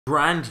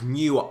Brand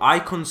new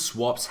icon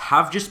swaps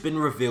have just been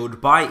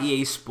revealed by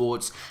EA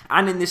Sports,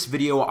 and in this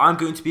video I'm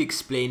going to be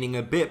explaining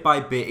a bit by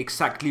bit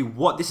exactly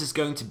what this is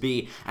going to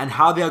be and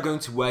how they are going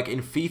to work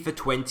in FIFA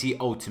 20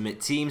 Ultimate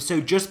Team.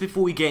 So just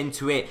before we get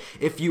into it,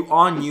 if you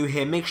are new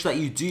here, make sure that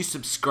you do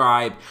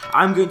subscribe.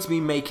 I'm going to be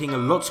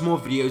making lots more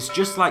videos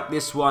just like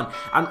this one,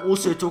 and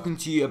also talking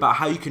to you about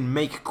how you can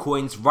make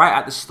coins right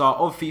at the start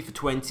of FIFA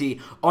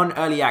 20 on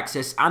early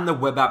access and the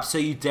web app, so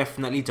you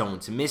definitely don't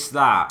want to miss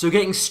that. So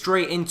getting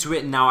straight into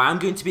it now, I'm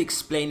going to be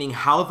explaining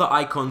how the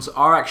icons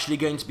are actually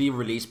going to be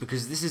released,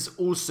 because this is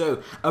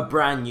also a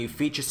brand new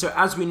feature. So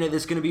as we know,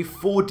 there's going to be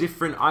 4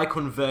 different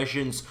icon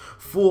versions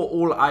for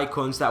all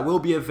icons that will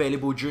be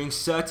available during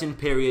certain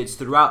periods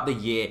throughout the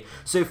year.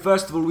 So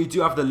first of all, we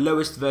do have the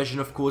lowest version,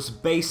 of course,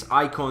 base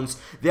icons.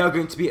 They are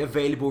going to be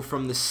available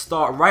from the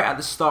start, right at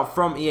the start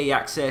from EA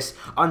Access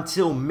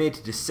until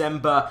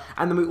mid-December.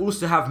 And then we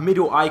also have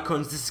middle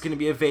icons. This is going to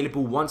be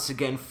available once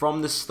again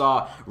from the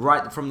start,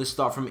 right from the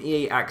start from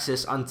EA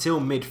Access until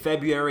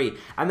mid-February.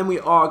 And then we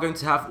are going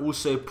to have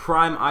also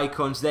prime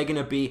icons. They're going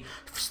to be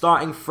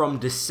starting from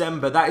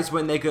December. That is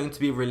when they're going to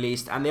be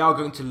released, and they are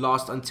going to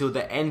last until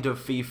the end of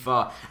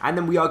FIFA. And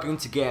then we are going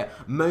to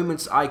get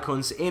moments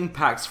icons in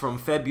packs from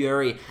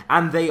February,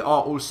 and they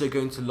are also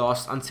going to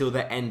last until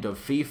the end of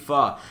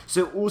FIFA.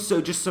 So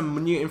also just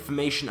some new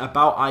information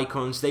about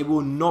icons. They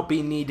will not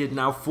be needed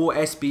now for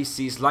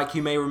SBCs. Like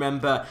you may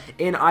remember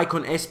in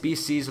Icon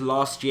SBCs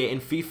last year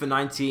in FIFA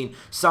 19,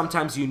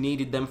 sometimes you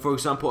needed them, for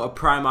example a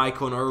prime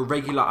icon or a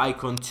regular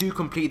icon to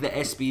complete the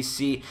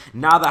SBC.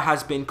 Now that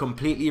has been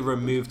completely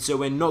removed, so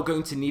we're not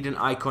going to need an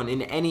icon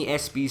in any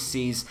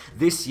SBCs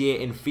this year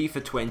in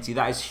FIFA 20.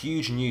 That is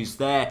huge news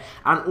there.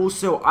 And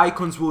also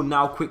icons will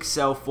now quick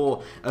sell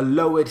for a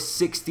lowered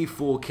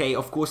 64k.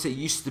 Of course, it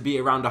used to be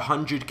around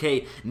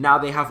 100k. Now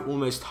they have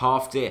almost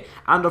halved it,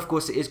 and of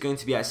course it is going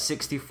to be at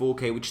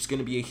 64k, which is going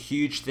to be a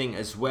huge thing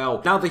as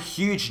well. Now the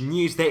huge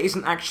news, there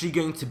isn't actually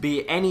going to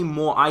be any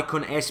more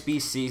icon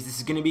SBCs. This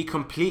is going to be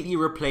completely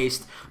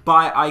replaced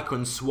by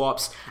icon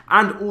swaps,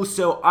 and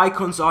also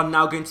icons are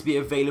now going to be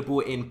available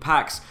in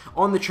packs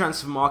on the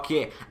transfer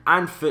market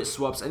and foot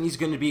swaps, and these are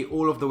going to be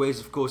all of the ways,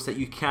 of course, that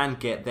you can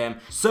get them.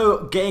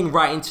 So getting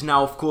right into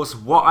now, of course,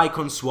 what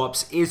icon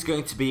swaps is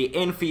going to be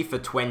in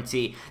FIFA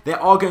 20. There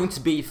are going to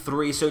be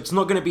 3, so it's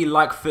not going to be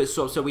like foot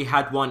swaps, so we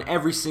had one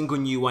every single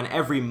new one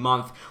every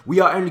month. We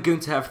are only going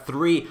to have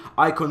 3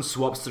 icon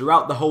swaps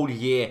throughout the whole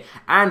year,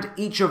 and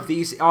each of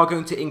these are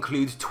going to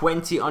include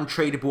 20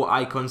 untradeable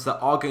icons that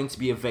are going to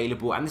be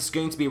available, and this is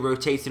going to be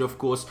rotated, of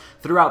course,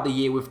 throughout the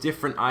year with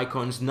different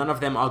icons. None of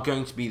them are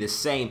going to be the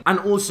same. And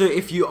also,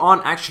 if you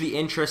aren't actually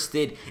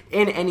interested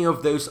in any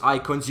of those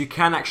icons, you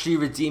can actually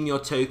redeem your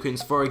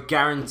tokens for a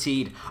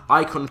guaranteed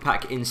icon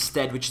pack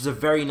instead, which is a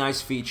very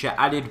nice feature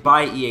added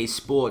by EA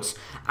Sports.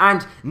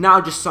 And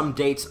now just some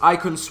dates.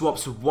 Icon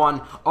Swaps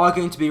 1 are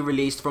going to be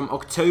released from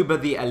October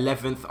the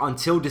 11th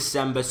until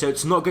December, so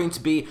it's not going to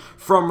be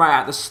from right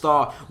at the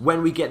start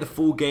when we get the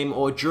full game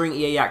or during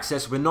EA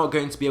Access. We're not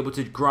going to be able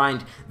to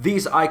grind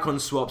these icon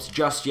swaps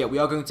just yet. We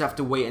are going to have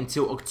to wait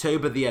until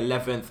October the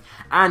 11th.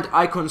 And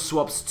icon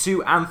swaps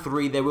 2 and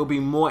 3, there will be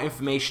more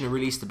information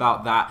released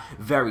about that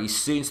very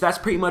soon. So that's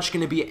pretty much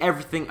going to be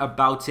everything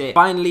about it.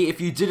 Finally,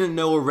 if you didn't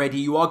know already,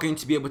 you are going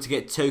to be able to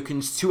get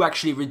tokens to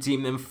actually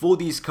redeem them for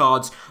these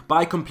cards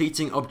by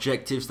completing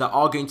objectives that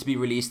are going to be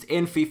released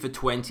in FIFA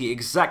 20,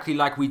 exactly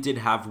like we did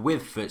have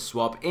with foot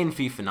swap in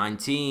FIFA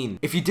 19.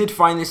 If you did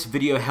find this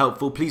video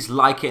helpful, please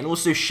like it and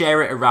also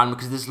share it around,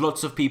 because there's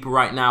lots of people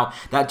right now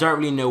that don't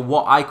really know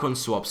what icon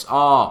swaps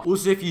are.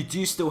 Also, if you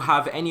do still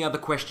have any other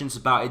questions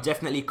about it,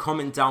 definitely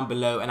comment down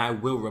below and I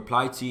will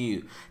reply to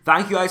you.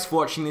 Thank you guys for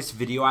watching this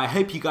video. I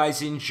hope you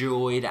guys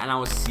enjoyed, and I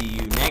will see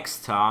you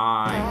next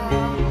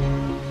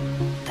time.